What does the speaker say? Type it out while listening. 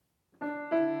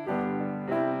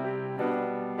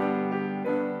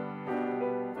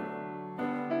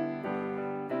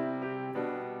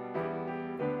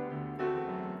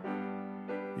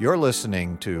You're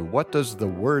listening to What Does the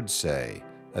Word Say?,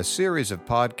 a series of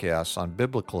podcasts on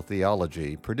biblical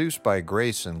theology produced by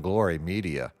Grace and Glory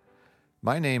Media.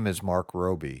 My name is Mark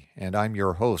Roby, and I'm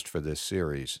your host for this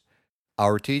series.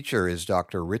 Our teacher is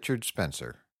Dr. Richard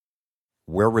Spencer.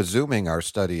 We're resuming our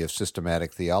study of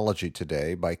systematic theology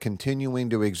today by continuing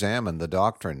to examine the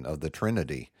doctrine of the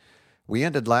Trinity. We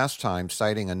ended last time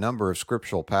citing a number of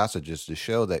scriptural passages to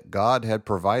show that God had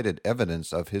provided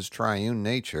evidence of His triune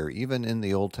nature even in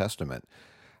the Old Testament.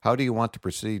 How do you want to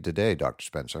proceed today, Dr.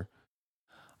 Spencer?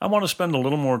 I want to spend a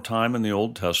little more time in the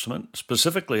Old Testament.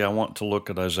 Specifically, I want to look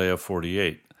at Isaiah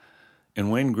 48. In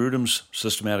Wayne Grudem's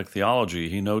Systematic Theology,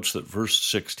 he notes that verse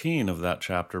 16 of that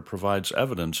chapter provides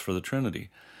evidence for the Trinity,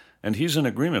 and he's in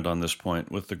agreement on this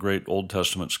point with the great Old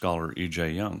Testament scholar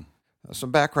E.J. Young.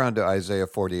 Some background to Isaiah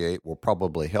 48 will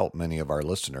probably help many of our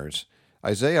listeners.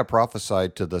 Isaiah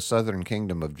prophesied to the southern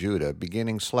kingdom of Judah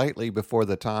beginning slightly before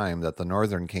the time that the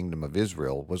northern kingdom of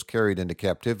Israel was carried into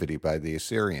captivity by the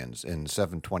Assyrians in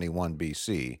 721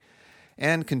 BC,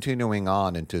 and continuing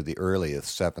on into the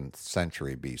earliest 7th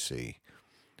century BC.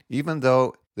 Even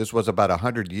though this was about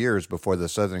 100 years before the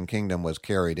southern kingdom was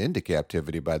carried into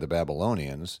captivity by the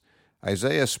Babylonians,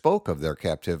 Isaiah spoke of their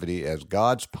captivity as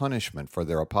God's punishment for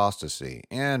their apostasy,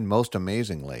 and most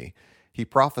amazingly, he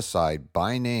prophesied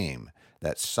by name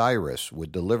that Cyrus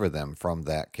would deliver them from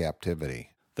that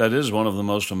captivity. That is one of the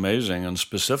most amazing and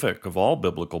specific of all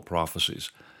biblical prophecies.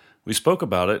 We spoke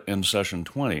about it in session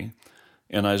 20.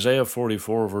 In Isaiah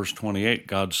 44, verse 28,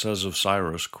 God says of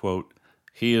Cyrus, quote,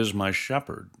 "He is my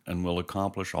shepherd and will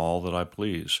accomplish all that I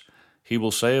please. He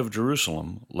will say of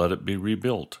Jerusalem, let it be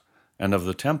rebuilt, and of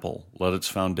the temple, let its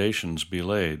foundations be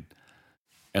laid."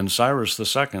 And Cyrus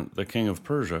II, the king of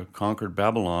Persia, conquered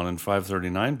Babylon in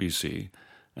 539 BC,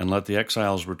 and let the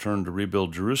exiles return to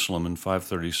rebuild Jerusalem in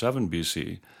 537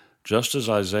 BC, just as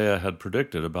Isaiah had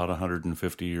predicted about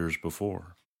 150 years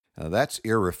before. Now, that's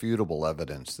irrefutable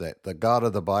evidence that the God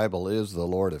of the Bible is the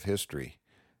Lord of history.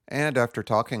 And after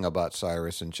talking about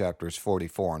Cyrus in chapters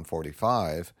 44 and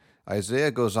 45,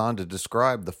 Isaiah goes on to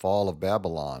describe the fall of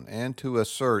Babylon and to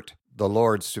assert the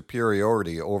Lord's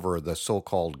superiority over the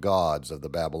so-called gods of the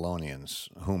Babylonians,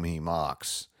 whom he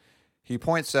mocks. He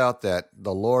points out that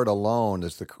the Lord alone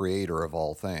is the creator of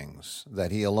all things,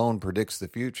 that he alone predicts the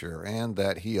future, and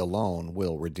that he alone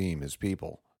will redeem his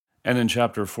people. And in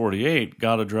chapter 48,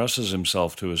 God addresses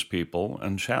himself to his people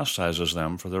and chastises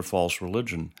them for their false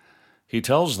religion. He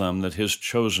tells them that his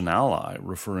chosen ally,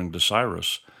 referring to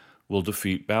Cyrus, will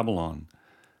defeat Babylon.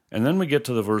 And then we get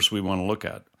to the verse we want to look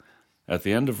at. At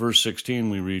the end of verse 16,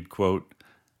 we read, quote,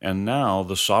 "And now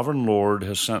the sovereign Lord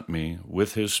has sent me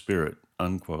with his Spirit,"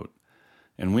 unquote.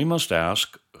 And we must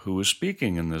ask, who is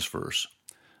speaking in this verse?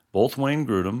 Both Wayne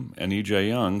Grudem and E.J.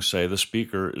 Young say the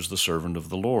speaker is the servant of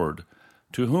the Lord,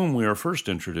 to whom we are first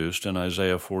introduced in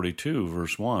Isaiah 42,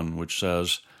 verse 1, which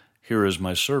says, "Here is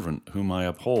my servant whom I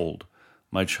uphold,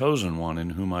 my chosen one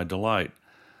in whom I delight.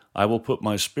 I will put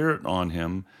my Spirit on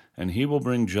him, and he will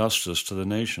bring justice to the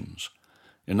nations."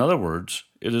 In other words,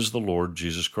 it is the Lord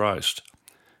Jesus Christ.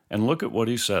 And look at what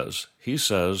he says. He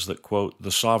says that, quote,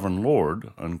 "the sovereign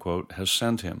Lord," unquote, has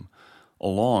sent him,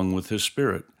 along with his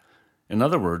Spirit. In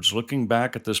other words, looking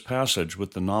back at this passage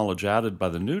with the knowledge added by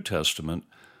the New Testament,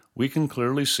 we can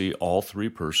clearly see all three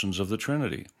persons of the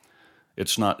Trinity.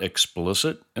 It's not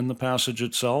explicit in the passage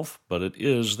itself, but it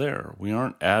is there. We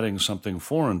aren't adding something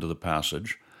foreign to the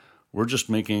passage. We're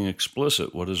just making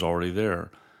explicit what is already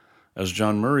there. As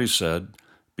John Murray said,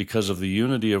 because of the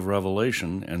unity of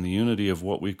revelation and the unity of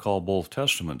what we call both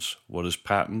testaments, what is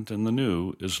patent in the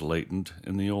new is latent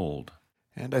in the old.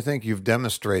 And I think you've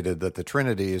demonstrated that the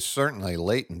Trinity is certainly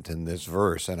latent in this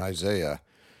verse in Isaiah.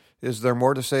 Is there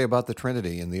more to say about the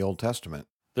Trinity in the Old Testament?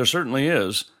 There certainly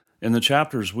is. In the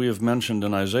chapters we have mentioned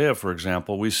in Isaiah, for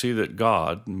example, we see that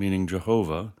God, meaning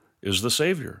Jehovah, is the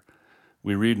Savior.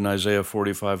 We read in Isaiah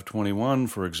 45:21,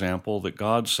 for example, that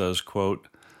God says, quote,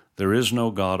 "There is no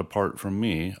God apart from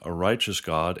me, a righteous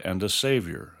God and a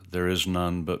Savior. There is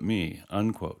none but me,"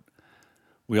 unquote.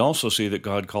 We also see that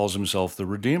God calls himself the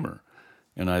Redeemer.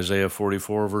 In Isaiah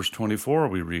 44, verse 24,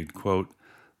 we read, quote,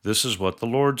 "This is what the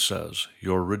Lord says,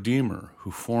 your Redeemer,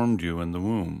 who formed you in the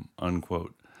womb,"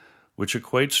 unquote, which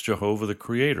equates Jehovah the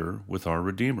Creator with our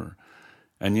Redeemer.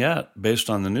 And yet, based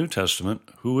on the New Testament,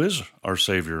 who is our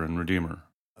Savior and Redeemer?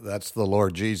 That's the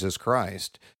Lord Jesus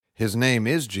Christ. His name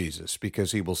is Jesus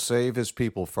because he will save his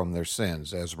people from their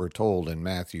sins, as we're told in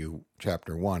Matthew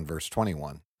chapter 1, verse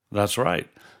 21. That's right.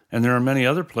 And there are many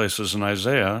other places in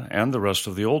Isaiah and the rest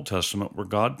of the Old Testament where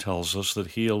God tells us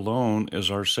that he alone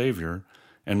is our Savior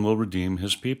and will redeem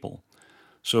his people.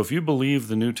 So if you believe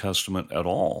the New Testament at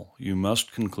all, you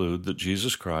must conclude that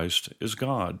Jesus Christ is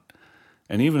God.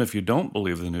 And even if you don't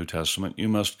believe the New Testament, you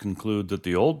must conclude that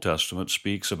the Old Testament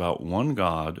speaks about one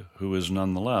God who is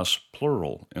nonetheless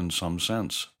plural in some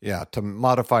sense. Yeah, to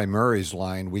modify Murray's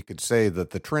line, we could say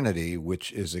that the Trinity,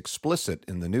 which is explicit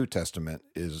in the New Testament,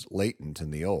 is latent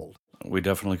in the Old. We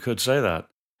definitely could say that.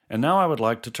 And now I would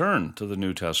like to turn to the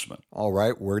New Testament. All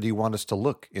right, where do you want us to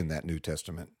look in that New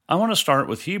Testament? I want to start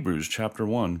with Hebrews chapter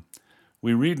 1.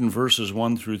 We read in verses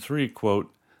 1 through 3,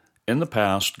 quote, "In the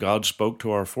past, God spoke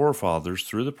to our forefathers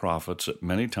through the prophets at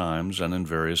many times and in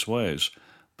various ways.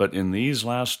 But in these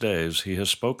last days he has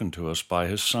spoken to us by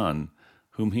his Son,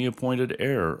 whom he appointed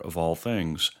heir of all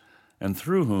things, and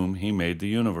through whom he made the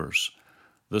universe.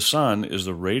 The Son is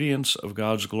the radiance of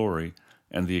God's glory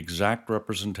and the exact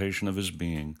representation of his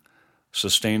being,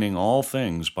 sustaining all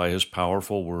things by his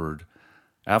powerful word.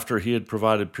 After he had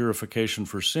provided purification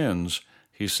for sins,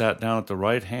 he sat down at the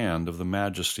right hand of the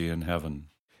Majesty in heaven."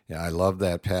 Yeah, I love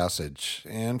that passage.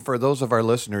 And for those of our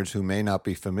listeners who may not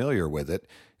be familiar with it,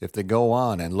 if they go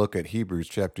on and look at Hebrews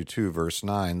chapter 2, verse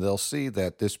 9, they'll see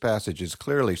that this passage is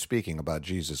clearly speaking about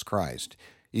Jesus Christ,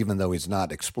 even though he's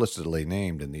not explicitly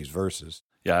named in these verses.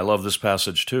 Yeah, I love this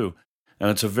passage too. And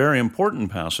it's a very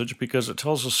important passage because it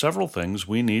tells us several things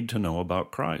we need to know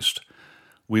about Christ.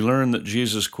 We learn that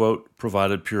Jesus, quote,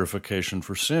 provided purification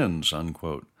for sins,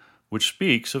 unquote, which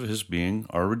speaks of his being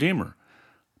our Redeemer.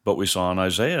 But we saw in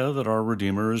Isaiah that our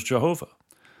Redeemer is Jehovah.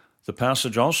 The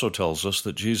passage also tells us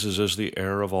that Jesus is the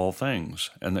heir of all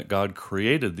things, and that God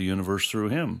created the universe through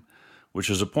him, which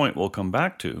is a point we'll come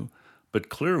back to, but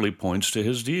clearly points to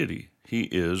his deity. He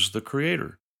is the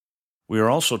Creator. We are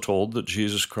also told that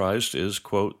Jesus Christ is,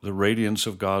 quote, the radiance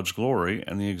of God's glory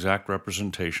and the exact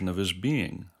representation of his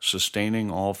being,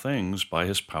 sustaining all things by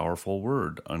his powerful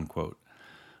word, unquote.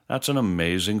 That's an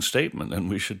amazing statement, and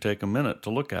we should take a minute to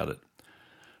look at it.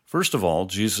 First of all,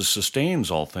 Jesus sustains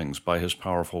all things by his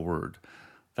powerful word.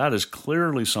 That is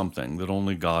clearly something that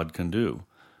only God can do.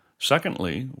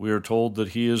 Secondly, we are told that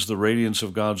he is the radiance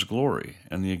of God's glory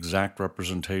and the exact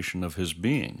representation of his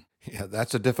being. Yeah,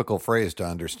 that's a difficult phrase to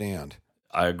understand.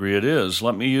 I agree it is.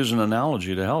 Let me use an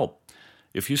analogy to help.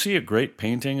 If you see a great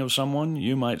painting of someone,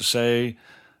 you might say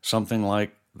something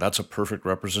like, "That's a perfect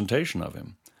representation of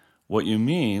him." What you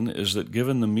mean is that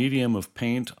given the medium of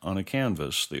paint on a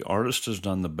canvas, the artist has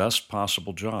done the best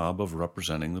possible job of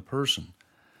representing the person.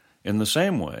 In the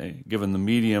same way, given the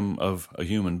medium of a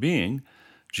human being,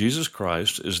 Jesus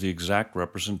Christ is the exact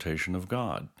representation of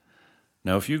God.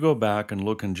 Now, if you go back and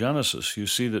look in Genesis, you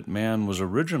see that man was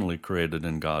originally created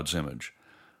in God's image.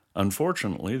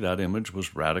 Unfortunately, that image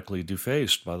was radically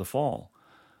defaced by the fall.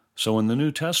 So in the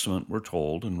New Testament, we're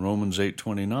told in Romans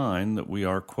 8:29 that we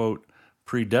are, quote,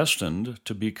 predestined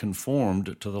to be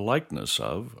conformed to the likeness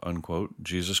of, unquote,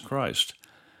 Jesus Christ.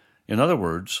 In other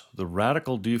words, the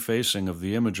radical defacing of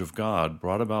the image of God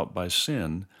brought about by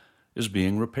sin is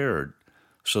being repaired,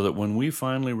 so that when we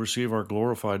finally receive our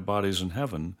glorified bodies in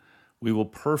heaven, we will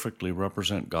perfectly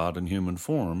represent God in human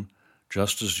form,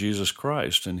 just as Jesus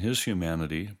Christ in his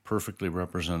humanity perfectly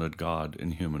represented God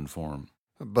in human form.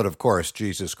 But of course,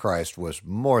 Jesus Christ was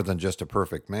more than just a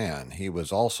perfect man. He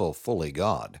was also fully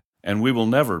God. And we will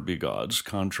never be gods,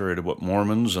 contrary to what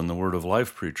Mormons and the Word of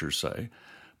Life preachers say.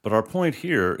 But our point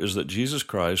here is that Jesus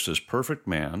Christ is perfect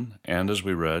man, and as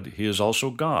we read, he is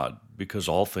also God, because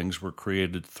all things were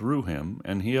created through him,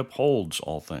 and he upholds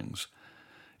all things.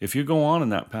 If you go on in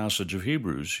that passage of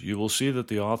Hebrews, you will see that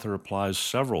the author applies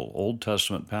several Old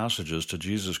Testament passages to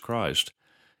Jesus Christ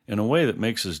in a way that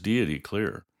makes his deity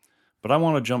clear. But I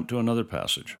want to jump to another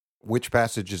passage. Which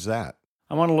passage is that?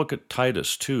 I want to look at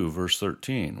Titus 2, verse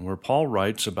 13, where Paul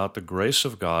writes about the grace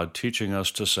of God teaching us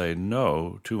to say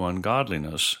no to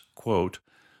ungodliness, quote,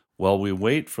 while we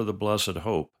wait for the blessed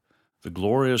hope, the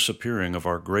glorious appearing of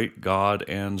our great God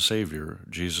and Savior,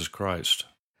 Jesus Christ.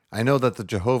 I know that the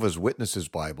Jehovah's Witnesses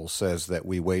Bible says that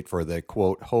we wait for the,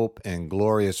 quote, hope and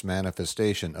glorious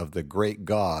manifestation of the great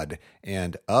God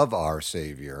and of our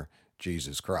Savior,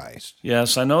 Jesus Christ.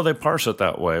 Yes, I know they parse it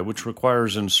that way, which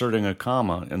requires inserting a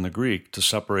comma in the Greek to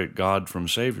separate God from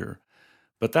Savior.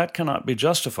 But that cannot be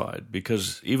justified,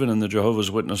 because even in the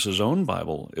Jehovah's Witnesses' own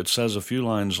Bible, it says a few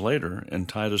lines later in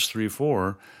Titus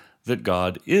 3:4 that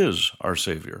God is our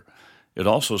Savior. It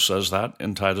also says that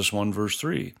in Titus 1, verse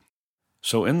 3.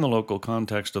 So in the local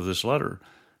context of this letter,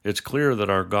 it's clear that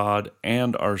our God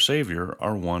and our Savior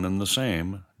are one and the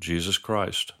same, Jesus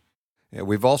Christ. Yeah,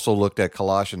 we've also looked at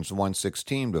Colossians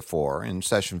 1:16 before in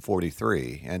session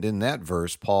 43, and in that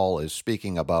verse, Paul is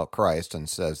speaking about Christ and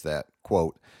says that,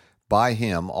 quote, By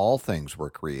him all things were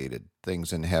created,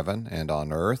 things in heaven and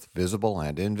on earth, visible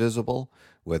and invisible,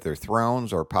 whether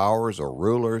thrones or powers or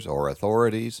rulers or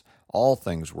authorities. All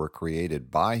things were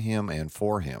created by him and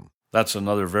for him. That's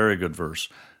another very good verse.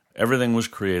 Everything was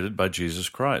created by Jesus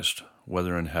Christ,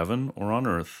 whether in heaven or on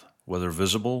earth, whether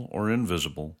visible or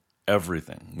invisible.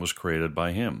 Everything was created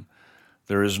by him.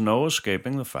 There is no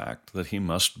escaping the fact that he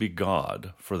must be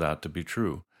God for that to be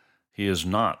true. He is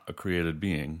not a created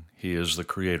being. He is the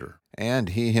creator. And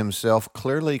he himself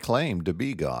clearly claimed to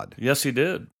be God. Yes, he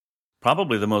did.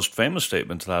 Probably the most famous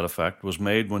statement to that effect was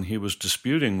made when he was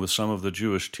disputing with some of the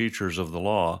Jewish teachers of the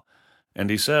law, and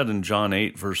he said in John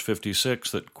 8, verse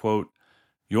 56, that, quote,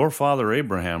 "Your father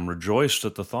Abraham rejoiced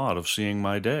at the thought of seeing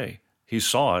my day. He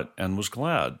saw it and was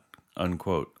glad,"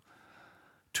 unquote.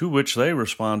 To which they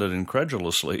responded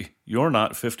incredulously, "You're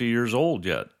not 50 years old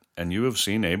yet, and you have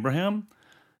seen Abraham?"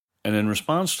 And in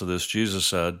response to this, Jesus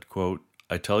said, quote,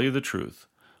 "I tell you the truth,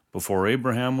 before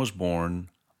Abraham was born,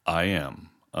 I am,"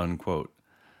 unquote.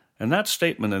 And that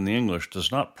statement in the English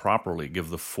does not properly give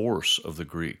the force of the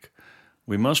Greek.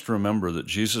 We must remember that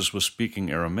Jesus was speaking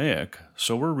Aramaic,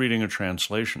 so we're reading a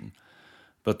translation.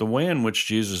 But the way in which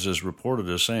Jesus is reported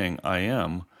as saying, "I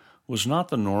am," was not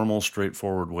the normal,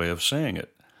 straightforward way of saying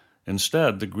it.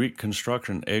 Instead, the Greek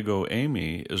construction ego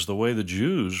eimi is the way the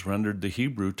Jews rendered the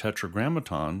Hebrew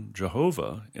tetragrammaton,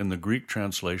 Jehovah, in the Greek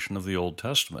translation of the Old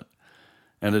Testament.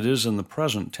 And it is in the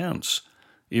present tense,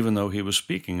 even though he was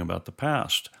speaking about the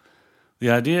past. The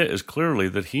idea is clearly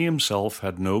that he himself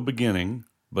had no beginning,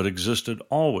 but existed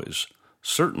always,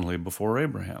 certainly before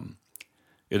Abraham.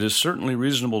 It is certainly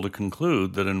reasonable to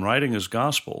conclude that in writing his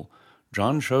gospel,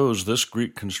 John chose this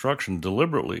Greek construction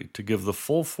deliberately to give the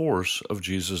full force of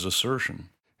Jesus' assertion.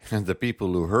 And the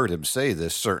people who heard him say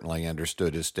this certainly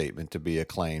understood his statement to be a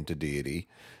claim to deity,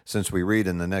 since we read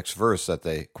in the next verse that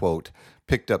they, quote,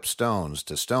 "picked up stones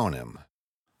to stone him."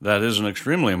 That is an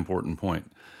extremely important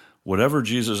point. Whatever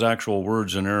Jesus' actual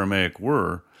words in Aramaic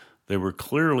were, they were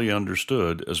clearly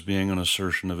understood as being an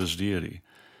assertion of his deity.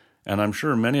 And I'm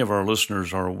sure many of our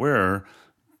listeners are aware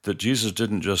that Jesus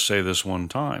didn't just say this one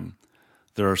time.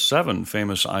 There are 7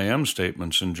 famous I am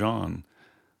statements in John.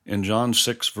 In John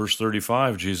 6, verse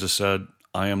 35, Jesus said,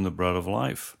 "I am the bread of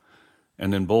life."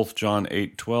 And in both John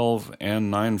 8:12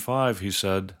 and 9:5, he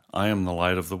said, "I am the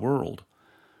light of the world."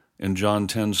 In John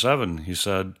 10:7, he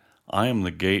said, "I am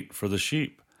the gate for the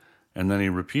sheep." And then he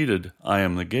repeated, "I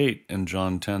am the gate," in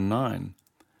John 10:9.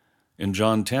 In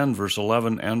John 10, verse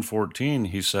 11 and 14,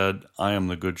 he said, "I am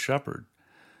the good shepherd."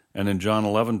 And in John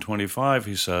 11:25,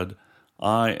 he said,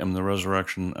 "I am the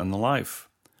resurrection and the life."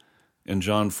 In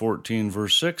John 14,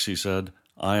 verse 6, he said,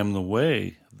 "I am the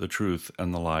way, the truth,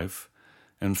 and the life."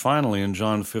 And finally, in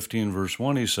John 15, verse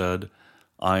 1, he said,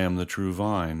 "I am the true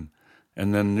vine,"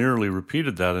 and then nearly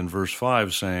repeated that in verse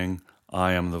 5, saying,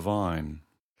 "I am the vine."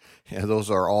 Yeah, those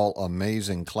are all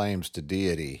amazing claims to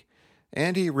deity.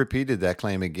 And he repeated that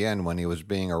claim again when he was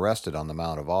being arrested on the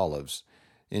Mount of Olives.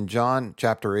 In John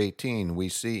chapter 18, we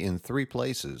see in 3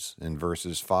 places, in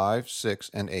verses 5, 6,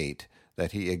 and 8,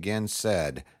 that he again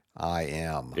said, "I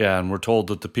am." Yeah, and we're told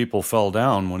that the people fell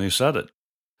down when he said it.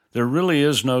 There really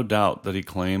is no doubt that he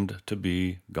claimed to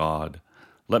be God.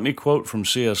 Let me quote from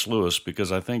C.S. Lewis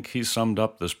because I think he summed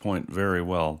up this point very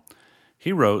well.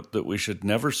 He wrote that we should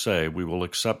never say we will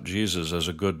accept Jesus as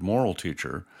a good moral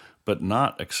teacher, but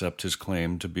not accept his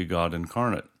claim to be God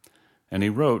incarnate. And he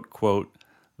wrote, quote,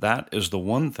 "That is the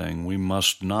one thing we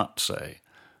must not say.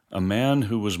 A man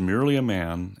who was merely a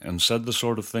man and said the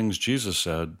sort of things Jesus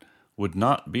said would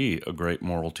not be a great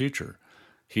moral teacher.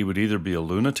 He would either be a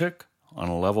lunatic, on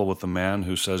a level with the man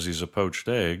who says he's a poached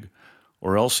egg,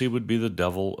 or else he would be the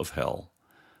devil of hell.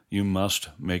 You must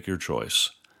make your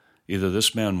choice. Either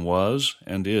this man was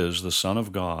and is the Son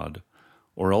of God,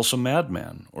 or else a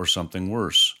madman or something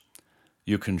worse.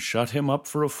 You can shut him up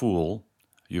for a fool,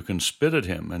 you can spit at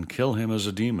him and kill him as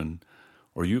a demon,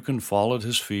 or you can fall at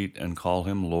his feet and call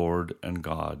him Lord and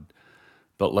God.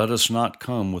 But let us not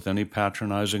come with any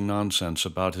patronizing nonsense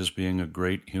about his being a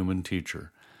great human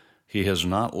teacher. He has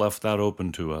not left that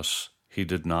open to us. He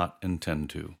did not intend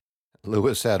to."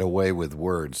 Lewis had a way with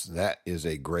words. That is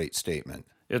a great statement.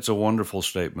 It's a wonderful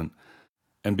statement.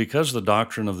 And because the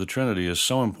doctrine of the Trinity is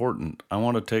so important, I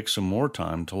want to take some more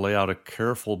time to lay out a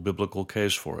careful biblical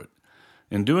case for it.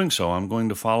 In doing so, I'm going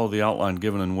to follow the outline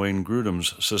given in Wayne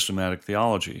Grudem's systematic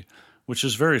theology, which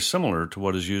is very similar to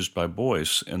what is used by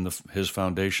Boyce in his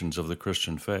Foundations of the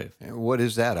Christian Faith. What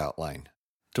is that outline?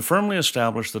 To firmly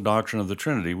establish the doctrine of the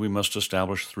Trinity, we must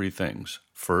establish 3 things.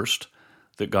 First,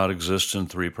 that God exists in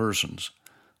 3 persons.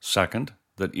 Second,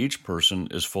 that each person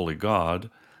is fully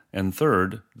God. And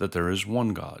third, that there is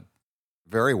one God.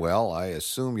 Very well. I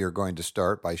assume you're going to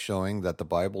start by showing that the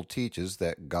Bible teaches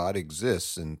that God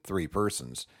exists in three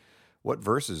persons. What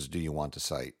verses do you want to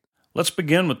cite? Let's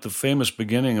begin with the famous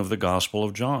beginning of the Gospel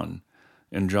of John.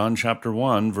 In John chapter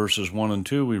 1, verses 1 and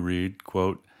 2, we read,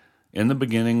 quote, "In the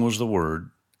beginning was the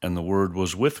Word, and the Word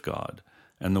was with God,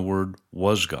 and the Word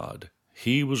was God.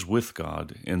 He was with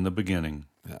God in the beginning."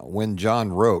 Now, when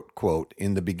John wrote, quote,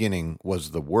 "In the beginning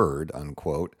was the Word,"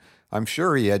 unquote, I'm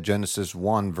sure he had Genesis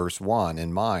 1, verse 1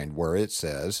 in mind, where it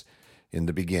says, "In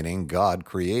the beginning God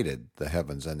created the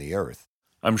heavens and the earth."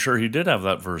 I'm sure he did have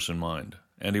that verse in mind,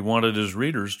 and he wanted his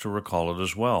readers to recall it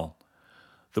as well.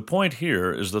 The point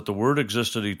here is that the Word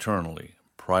existed eternally,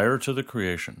 prior to the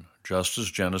creation, just as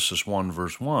Genesis 1,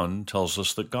 verse 1 tells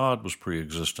us that God was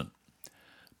pre-existent.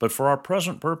 But for our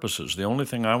present purposes, the only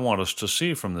thing I want us to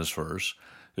see from this verse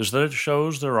is that it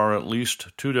shows there are at least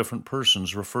two different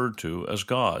persons referred to as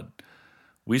God.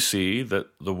 We see that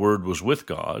the Word was with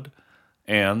God,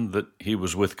 and that He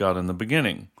was with God in the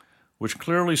beginning, which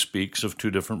clearly speaks of two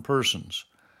different persons.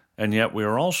 And yet we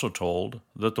are also told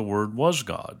that the Word was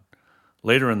God.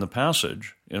 Later in the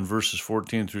passage, in verses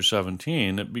 14 through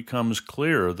 17, it becomes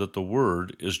clear that the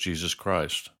Word is Jesus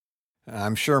Christ.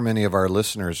 I'm sure many of our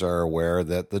listeners are aware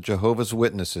that the Jehovah's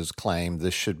Witnesses claim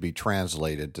this should be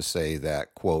translated to say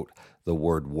that, quote, "the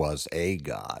Word was a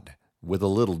God," with a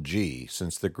little g,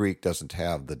 since the Greek doesn't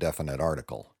have the definite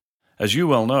article. As you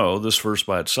well know, this verse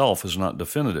by itself is not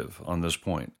definitive on this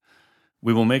point.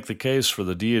 We will make the case for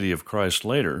the deity of Christ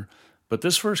later, but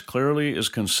this verse clearly is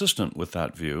consistent with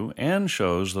that view and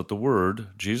shows that the Word,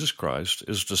 Jesus Christ,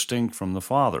 is distinct from the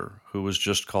Father, who is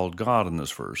just called God in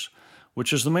this verse,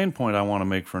 which is the main point I want to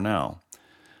make for now.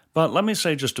 But let me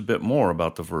say just a bit more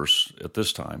about the verse at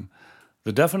this time.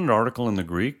 The definite article in the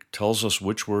Greek tells us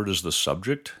which word is the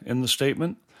subject in the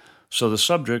statement. So the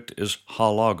subject is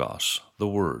halagos, the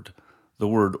Word. The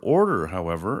word order,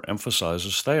 however,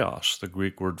 emphasizes theos, the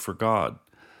Greek word for God.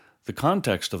 The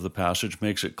context of the passage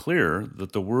makes it clear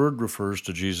that the Word refers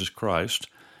to Jesus Christ,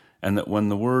 and that when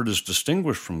the Word is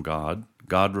distinguished from God,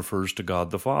 God refers to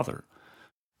God the Father.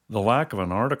 The lack of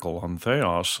an article on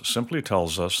theos simply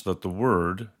tells us that the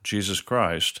Word, Jesus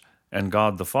Christ, and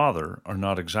God the Father are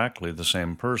not exactly the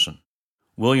same person.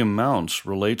 William Mounce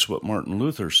relates what Martin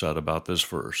Luther said about this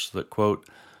verse, that, quote,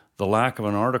 "the lack of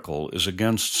an article is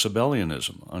against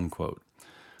Sabellianism," unquote.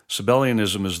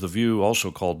 Sabellianism is the view also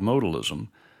called modalism,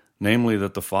 namely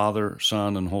that the Father,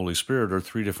 Son, and Holy Spirit are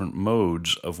three different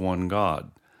modes of one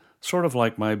God, sort of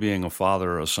like my being a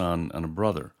father, a son, and a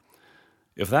brother.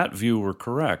 If that view were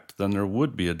correct, then there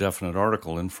would be a definite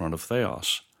article in front of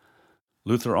theos.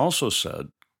 Luther also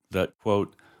said that,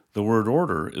 quote, "the word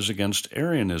order is against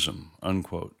Arianism,"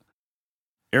 unquote.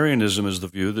 Arianism is the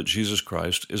view that Jesus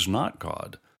Christ is not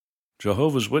God.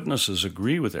 Jehovah's Witnesses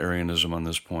agree with Arianism on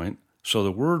this point, so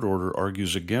the word order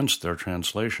argues against their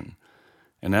translation.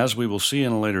 And as we will see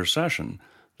in a later session,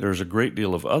 there is a great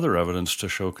deal of other evidence to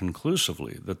show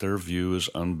conclusively that their view is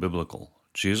unbiblical.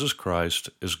 Jesus Christ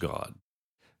is God.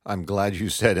 I'm glad you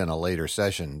said in a later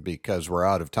session because we're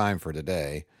out of time for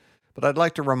today. But I'd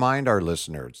like to remind our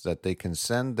listeners that they can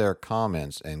send their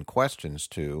comments and questions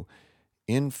to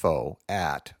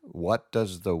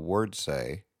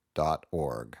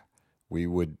info@whatdoesthewordsay.org. We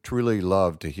would truly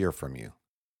love to hear from you.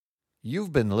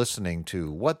 You've been listening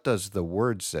to What Does the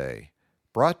Word Say?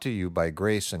 Brought to you by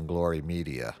Grace and Glory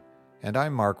Media. And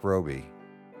I'm Mark Roby.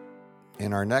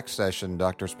 In our next session,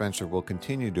 Dr. Spencer will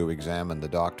continue to examine the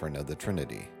doctrine of the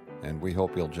Trinity, and we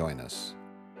hope you'll join us.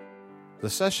 The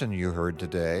session you heard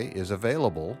today is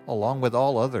available, along with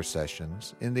all other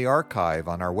sessions, in the archive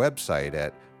on our website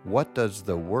at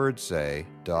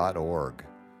whatdoesthewordsay.org.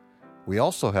 We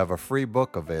also have a free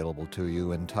book available to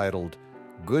you entitled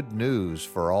Good News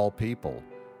for All People,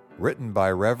 written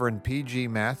by Reverend P.G.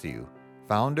 Matthew,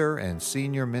 founder and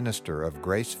senior minister of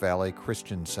Grace Valley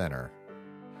Christian Center.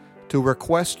 To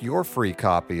request your free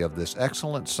copy of this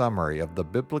excellent summary of the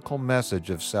biblical message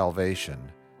of salvation,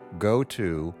 go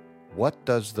to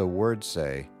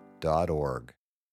whatdoesthewordsay.org.